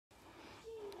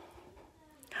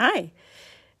Hi.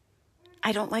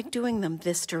 I don't like doing them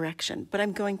this direction, but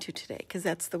I'm going to today because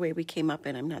that's the way we came up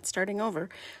and I'm not starting over.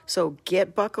 So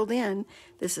get buckled in.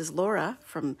 This is Laura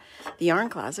from the Yarn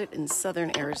Closet in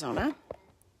Southern Arizona.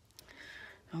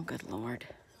 Oh, good Lord.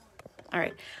 All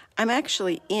right. I'm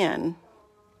actually in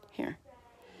here.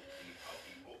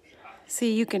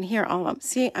 See, you can hear all of them.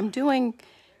 See, I'm doing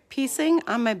piecing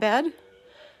on my bed,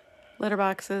 litter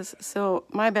boxes. So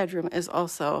my bedroom is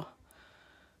also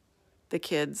the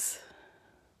kids'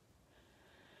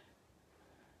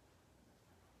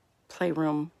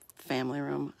 playroom, family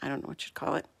room. I don't know what you'd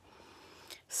call it.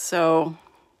 So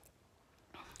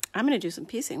I'm going to do some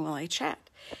piecing while I chat.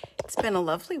 It's been a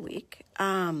lovely week.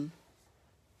 It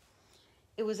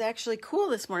was actually cool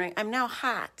this morning. I'm now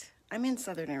hot. I'm in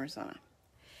Southern Arizona.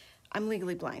 I'm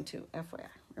legally blind too, FYI.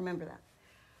 Remember that.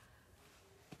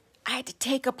 I had to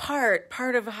take apart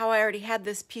part of how I already had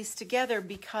this piece together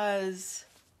because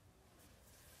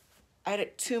I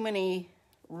had too many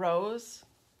rows.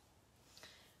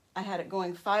 I had it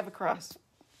going 5 across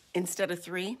instead of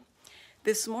 3.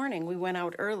 This morning we went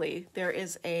out early. There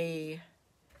is a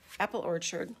apple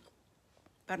orchard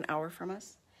about an hour from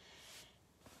us.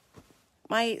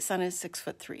 My son is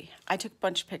 6'3". I took a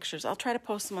bunch of pictures. I'll try to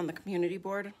post them on the community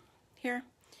board here.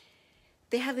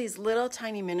 They have these little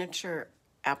tiny miniature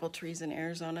apple trees in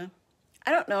Arizona.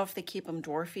 I don't know if they keep them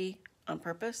dwarfy on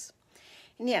purpose.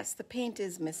 And yes, the paint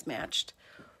is mismatched.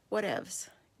 Whatevs.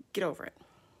 Get over it.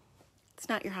 It's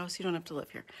not your house. You don't have to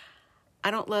live here. I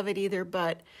don't love it either,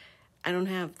 but I don't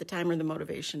have the time or the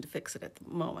motivation to fix it at the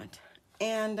moment.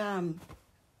 And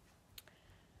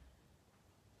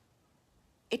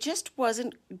it just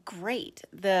wasn't great.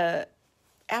 The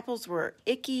apples were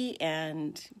icky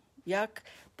and yuck,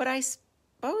 but I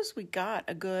suppose we got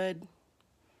a good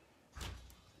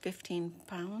 15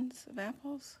 pounds of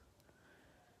apples.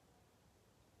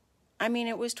 I mean,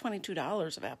 it was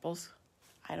 $22 of apples.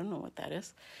 I don't know what that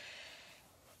is.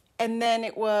 And then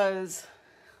it was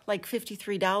like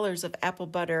 $53 of apple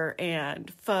butter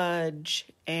and fudge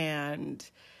and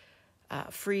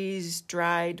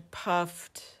freeze-dried,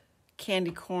 puffed candy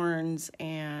corns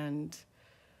and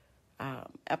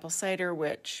apple cider,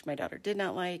 which my daughter did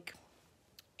not like.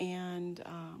 And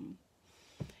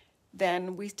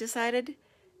then we decided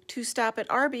to stop at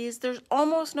Arby's. There's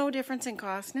almost no difference in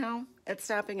cost now at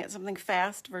stopping at something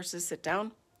fast versus sit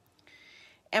down.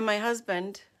 And my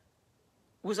husband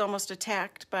was almost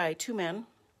attacked by 2 men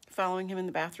following him in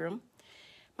the bathroom.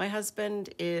 My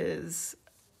husband is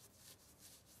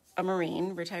a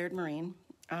Marine, retired Marine,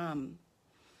 not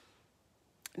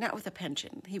with a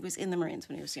pension. He was in the Marines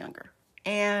when he was younger.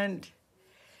 And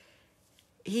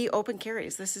he open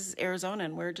carries. This is Arizona,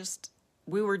 and we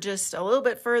were just a little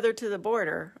bit further to the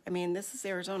border. I mean, this is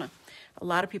Arizona. A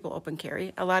lot of people open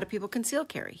carry. A lot of people conceal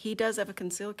carry. He does have a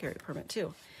concealed carry permit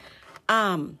too.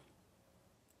 And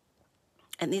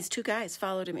these 2 guys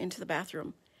followed him into the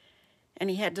bathroom. And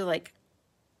he had to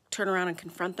turn around and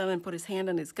confront them and put his hand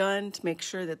on his gun to make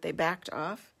sure that they backed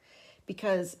off.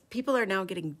 Because people are now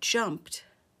getting jumped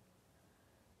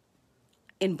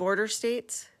in border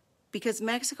states. Because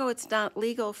Mexico, it's not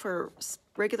legal for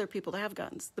regular people to have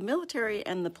guns. The military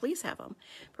and the police have them.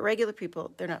 But regular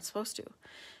people, they're not supposed to.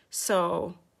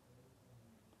 So,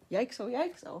 yikes-o,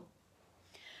 yikes-o.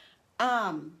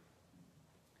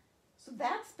 So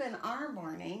that's been our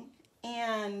morning,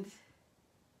 and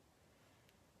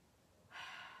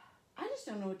I just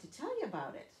don't know what to tell you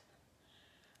about it.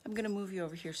 I'm going to move you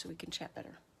over here so we can chat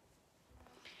better.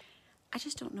 I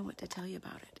just don't know what to tell you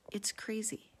about it. It's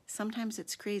crazy. Sometimes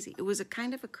it's crazy. It was a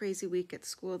kind of a crazy week at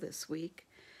school this week.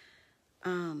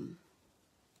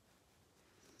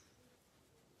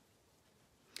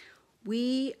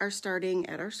 We are starting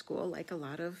at our school, like a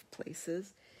lot of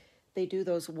places. They do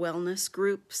those wellness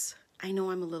groups. I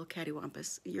know I'm a little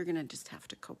cattywampus. You're going to just have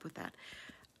to cope with that.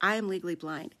 I am legally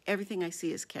blind. Everything I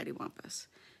see is cattywampus.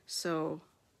 So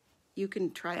you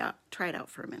can try it out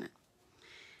for a minute.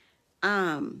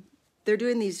 They're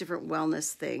doing these different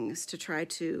wellness things to try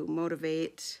to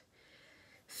motivate,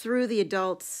 through the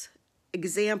adults'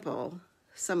 example,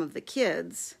 some of the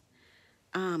kids.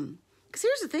 Because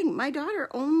here's the thing. My daughter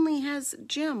only has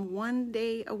gym 1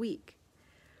 day a week.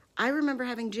 I remember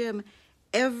having gym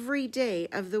every day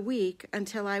of the week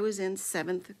until I was in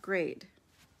 7th grade.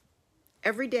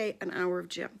 Every day, an hour of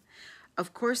gym.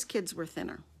 Of course, kids were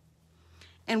thinner.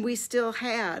 And we still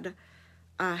had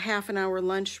a half an hour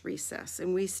lunch recess.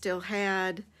 And we still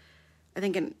had, I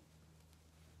think,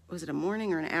 was it a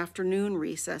morning or an afternoon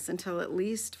recess until at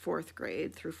least 4th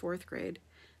grade through 4th grade,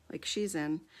 like she's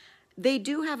in. They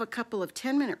do have a couple of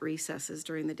 10-minute recesses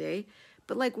during the day,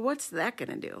 but what's that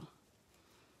going to do?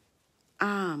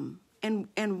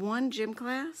 And one gym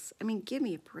class, I mean, give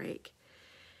me a break.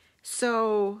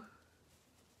 So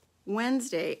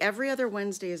Wednesday, every other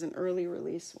Wednesday is an early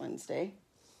release Wednesday.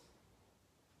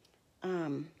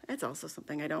 That's also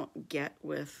something I don't get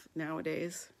with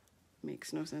nowadays.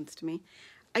 Makes no sense to me.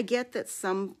 I get that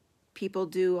some people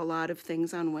do a lot of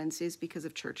things on Wednesdays because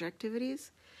of church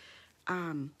activities.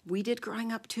 We did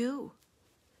growing up too.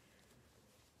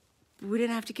 We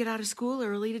didn't have to get out of school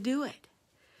early to do it.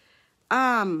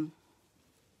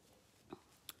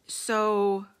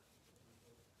 So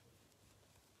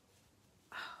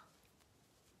I'm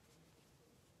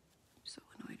so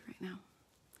annoyed right now.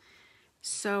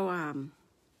 So,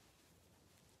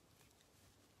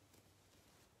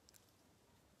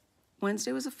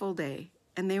 Wednesday was a full day,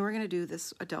 and they were going to do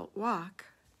this adult walk.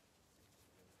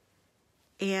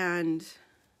 And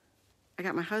I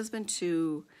got my husband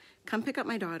to come pick up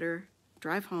my daughter,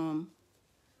 drive home,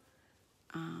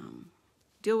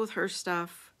 deal with her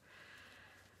stuff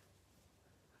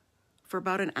for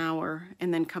about an hour,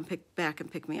 and then come back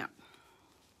and pick me up.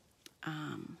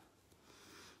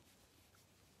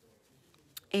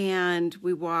 And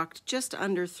we walked just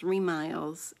under 3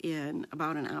 miles in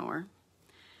about an hour.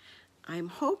 I'm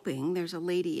hoping there's a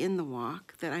lady in the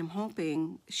walk that I'm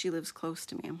hoping she lives close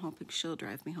to me. I'm hoping she'll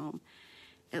drive me home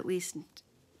at least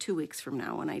 2 weeks from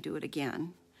now when I do it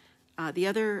again. The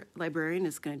other librarian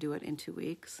is going to do it in 2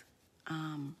 weeks.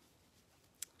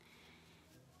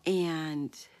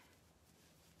 And,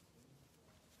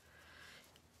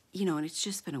 you know, and it's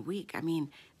just been a week. I mean,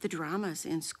 the dramas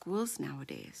in schools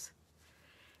nowadays.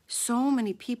 So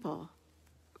many people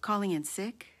calling in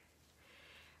sick.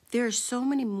 There are so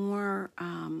many more,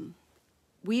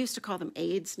 we used to call them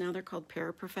aides, now they're called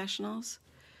paraprofessionals,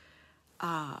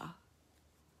 that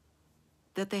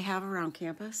they have around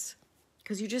campus,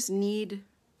 because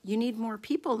you need more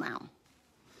people now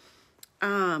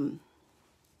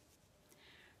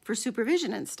for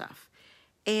supervision and stuff.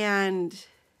 And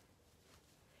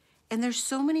there's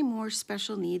so many more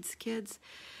special needs kids.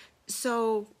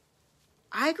 So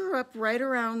I grew up right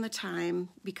around the time,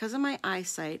 because of my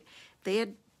eyesight,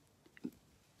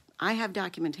 I have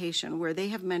documentation where they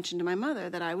have mentioned to my mother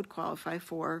that I would qualify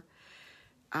for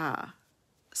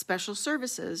special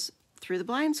services through the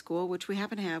blind school, which we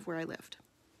happen to have where I lived.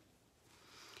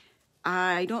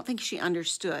 I don't think she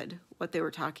understood what they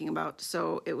were talking about,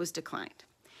 so it was declined.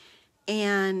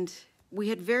 And we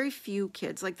had very few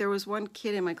kids. Like, there was one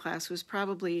kid in my class who was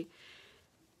probably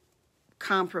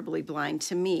comparably blind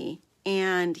to me,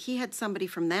 and he had somebody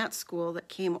from that school that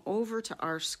came over to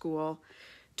our school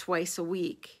twice a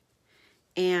week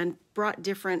and brought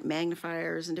different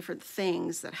magnifiers and different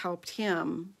things that helped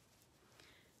him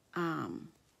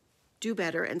do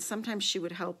better. And sometimes she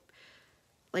would help,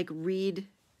 like, read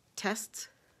tests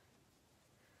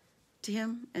to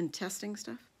him and testing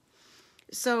stuff.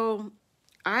 So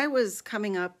I was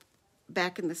coming up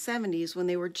back in the 70s when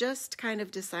they were just kind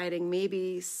of deciding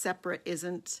maybe separate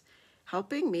isn't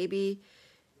helping. Maybe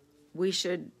we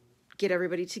should get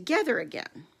everybody together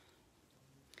again.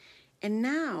 And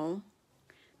now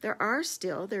there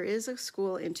is a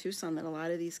school in Tucson that a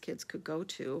lot of these kids could go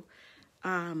to.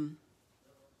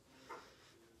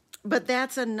 But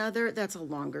that's a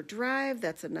longer drive.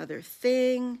 That's another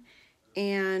thing.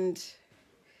 And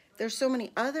there's so many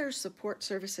other support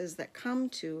services that come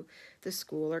to the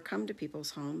school or come to people's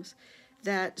homes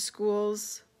that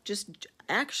schools just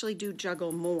actually do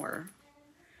juggle more.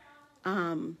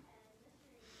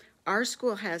 Our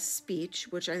school has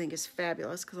speech, which I think is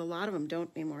fabulous because a lot of them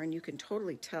don't anymore, and you can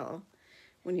totally tell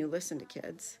when you listen to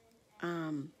kids.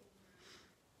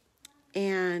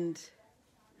 And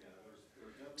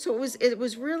so it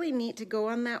was really neat to go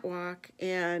on that walk,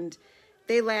 and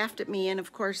they laughed at me, and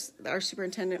of course our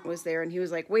superintendent was there, and he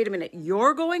was like, "Wait a minute,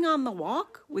 you're going on the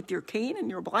walk with your cane and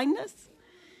your blindness?"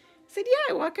 I said,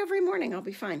 "Yeah, I walk every morning. I'll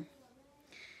be fine."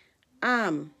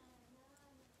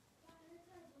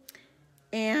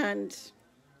 And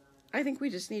I think we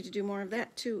just need to do more of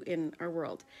that too in our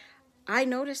world. I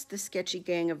noticed the sketchy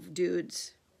gang of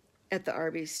dudes at the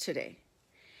Arby's today,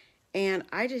 and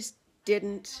I just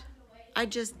didn't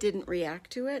react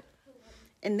to it.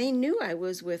 And they knew I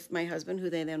was with my husband, who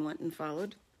they then went and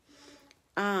followed.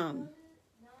 And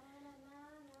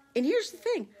here's the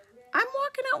thing. I'm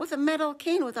walking out with a metal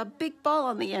cane with a big ball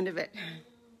on the end of it.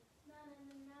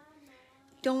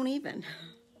 Don't even.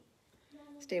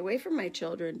 Stay away from my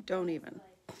children. Don't even.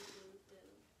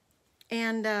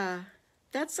 And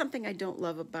that's something I don't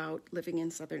love about living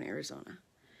in southern Arizona.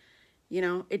 You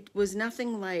know, it was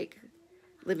nothing like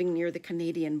living near the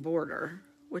Canadian border,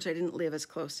 which I didn't live as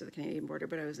close to the Canadian border,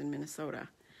 but I was in Minnesota.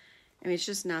 I mean, it's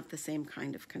just not the same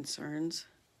kind of concerns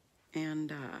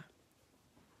and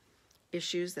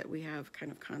issues that we have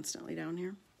kind of constantly down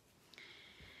here.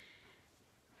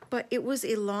 But it was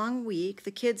a long week.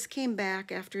 The kids came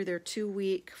back after their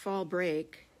 2-week fall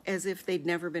break as if they'd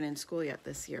never been in school yet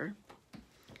this year.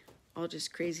 All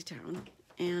just crazy town.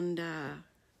 And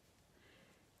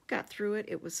got through it.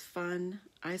 It was fun.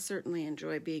 I certainly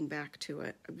enjoy being back to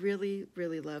it. I really,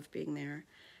 really love being there.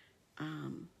 A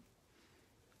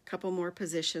couple more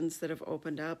positions that have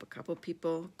opened up. A couple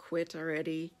people quit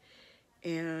already.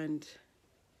 And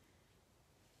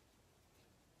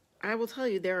I will tell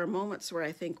you, there are moments where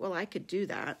I think, well, I could do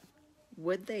that.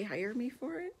 Would they hire me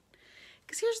for it?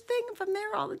 Because here's the thing, if I'm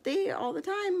there all the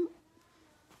time,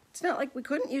 it's not like we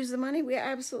couldn't use the money. We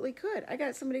absolutely could. I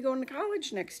got somebody going to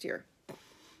college next year.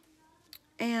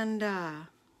 And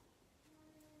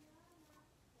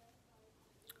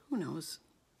who knows?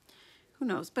 Who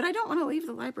knows? But I don't want to leave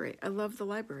the library. I love the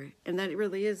library. And that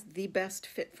really is the best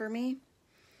fit for me.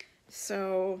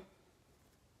 So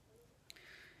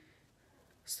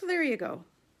there you go.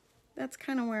 That's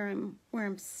kind of where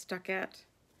I'm stuck at.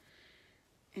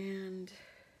 And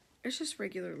it's just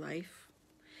regular life.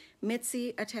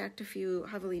 Mitzi attacked a few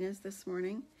javelinas this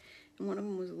morning, and one of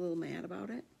them was a little mad about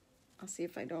it. I'll see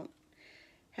if I don't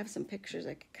have some pictures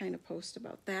I could kind of post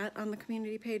about that on the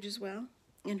community page as well,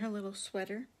 in her little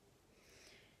sweater.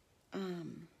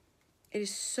 It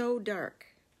is so dark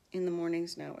in the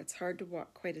mornings now. It's hard to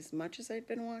walk quite as much as I've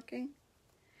been walking.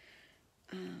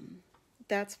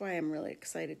 That's why I'm really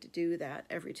excited to do that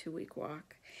every 2-week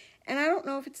walk. And I don't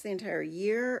know if it's the entire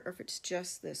year or if it's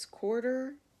just this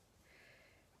quarter.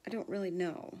 I don't really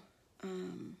know.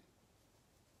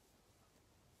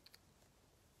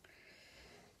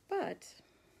 But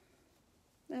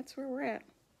that's where we're at.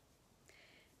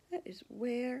 That is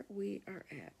where we are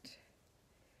at.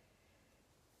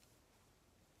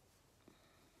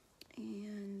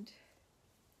 And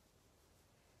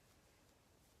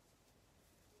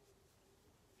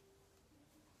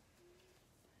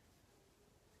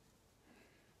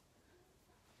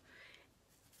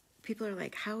people are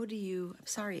like, I'm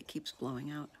sorry it keeps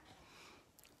blowing out.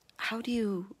 How do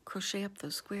you crochet up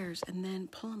those squares and then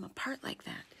pull them apart like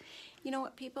that? You know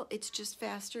what, people? It's just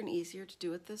faster and easier to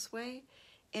do it this way.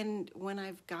 And when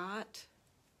I've got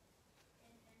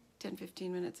 10,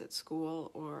 15 minutes at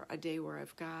school, or a day where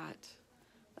I've got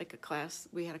like a class,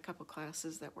 we had a couple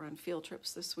classes that were on field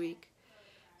trips this week.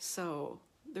 So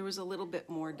there was a little bit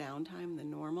more downtime than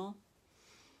normal.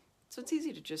 So it's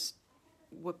easy to just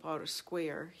whip out a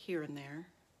square here and there.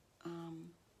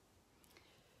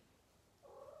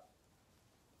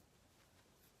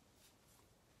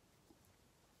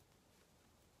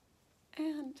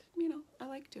 And, I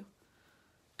like to.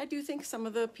 I do think some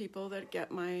of the people that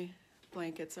get my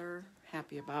blankets are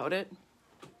happy about it.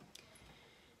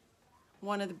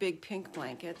 One of the big pink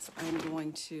blankets I'm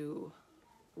going to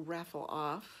raffle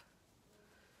off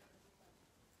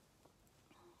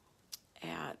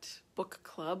at book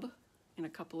club in a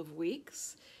couple of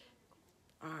weeks.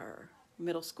 Our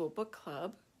middle school book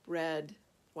club read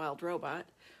Wild Robot,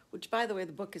 which, by the way,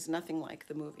 the book is nothing like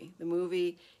the movie. The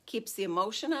movie keeps the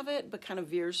emotion of it, but kind of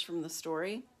veers from the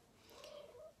story.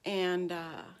 And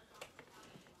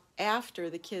after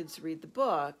the kids read the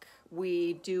book,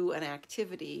 we do an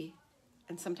activity,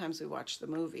 and sometimes we watch the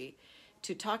movie,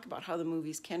 to talk about how the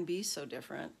movies can be so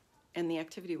different. And the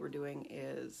activity we're doing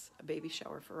is a baby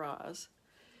shower for Roz.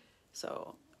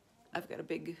 So I've got a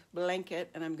big blanket,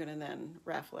 and I'm going to then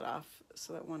raffle it off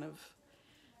so that one of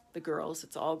the girls,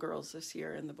 it's all girls this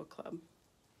year in the book club,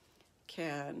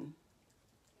 can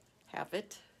have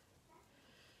it.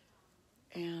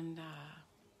 And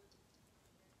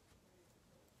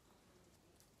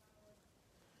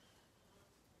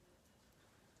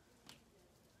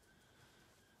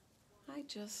I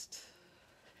just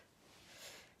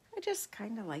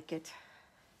kind of like it.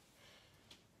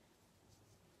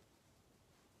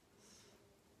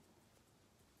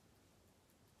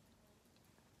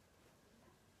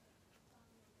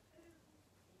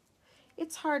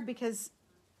 It's hard because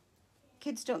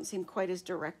kids don't seem quite as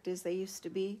direct as they used to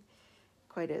be,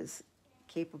 quite as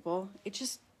capable.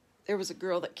 There was a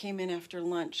girl that came in after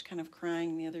lunch kind of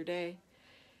crying the other day,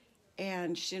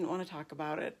 and she didn't want to talk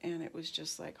about it, and it was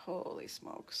just like, holy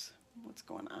smokes, what's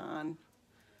going on?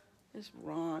 What is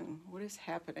wrong? What is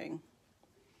happening?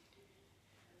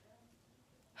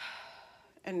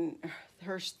 And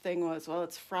her thing was, well,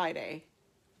 it's Friday.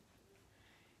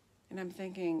 And I'm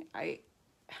thinking, I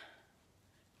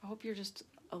hope you're just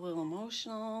a little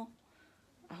emotional.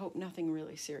 I hope nothing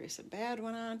really serious and bad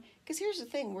went on. Because here's the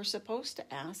thing, we're supposed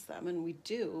to ask them, and we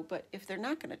do, but if they're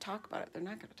not going to talk about it, they're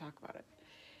not going to talk about it.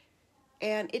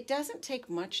 And it doesn't take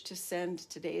much to send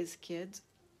today's kids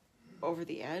over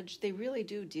the edge. They really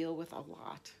do deal with a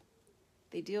lot.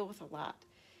 They deal with a lot.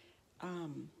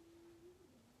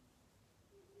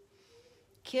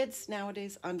 Kids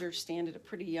nowadays understand at a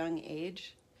pretty young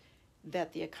age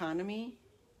that the economy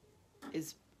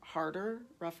is harder,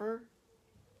 rougher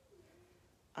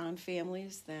on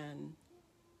families than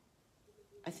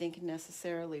I think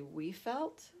necessarily we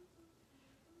felt.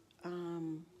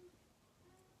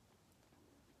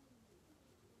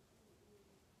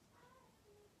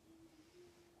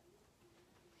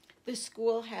 The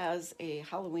school has a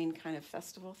Halloween kind of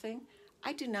festival thing.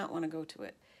 I do not want to go to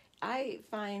it. I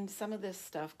find some of this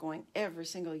stuff going every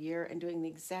single year and doing the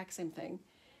exact same thing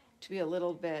to be a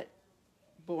little bit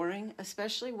boring,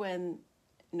 especially when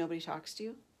nobody talks to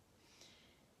you.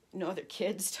 No other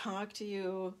kids talk to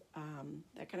you,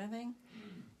 that kind of thing.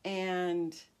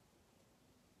 And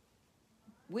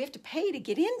we have to pay to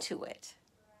get into it.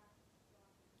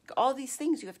 All these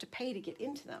things you have to pay to get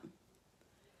into them.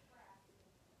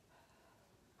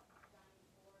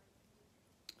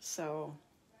 So,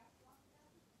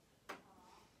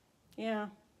 yeah,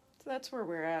 so that's where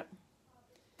we're at.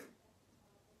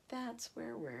 That's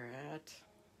where we're at.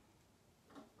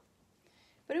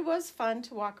 But it was fun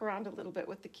to walk around a little bit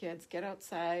with the kids, get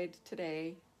outside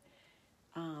today.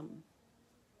 And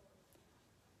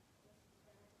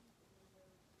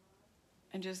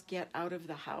just get out of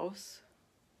the house.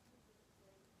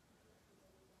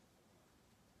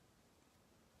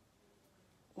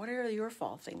 What are your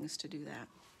fall things to do that?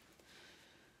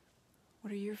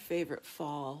 What are your favorite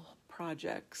fall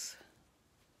projects?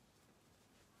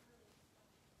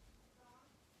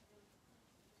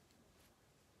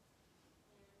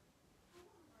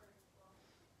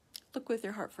 Look with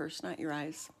your heart first, not your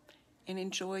eyes, and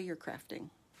enjoy your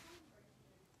crafting.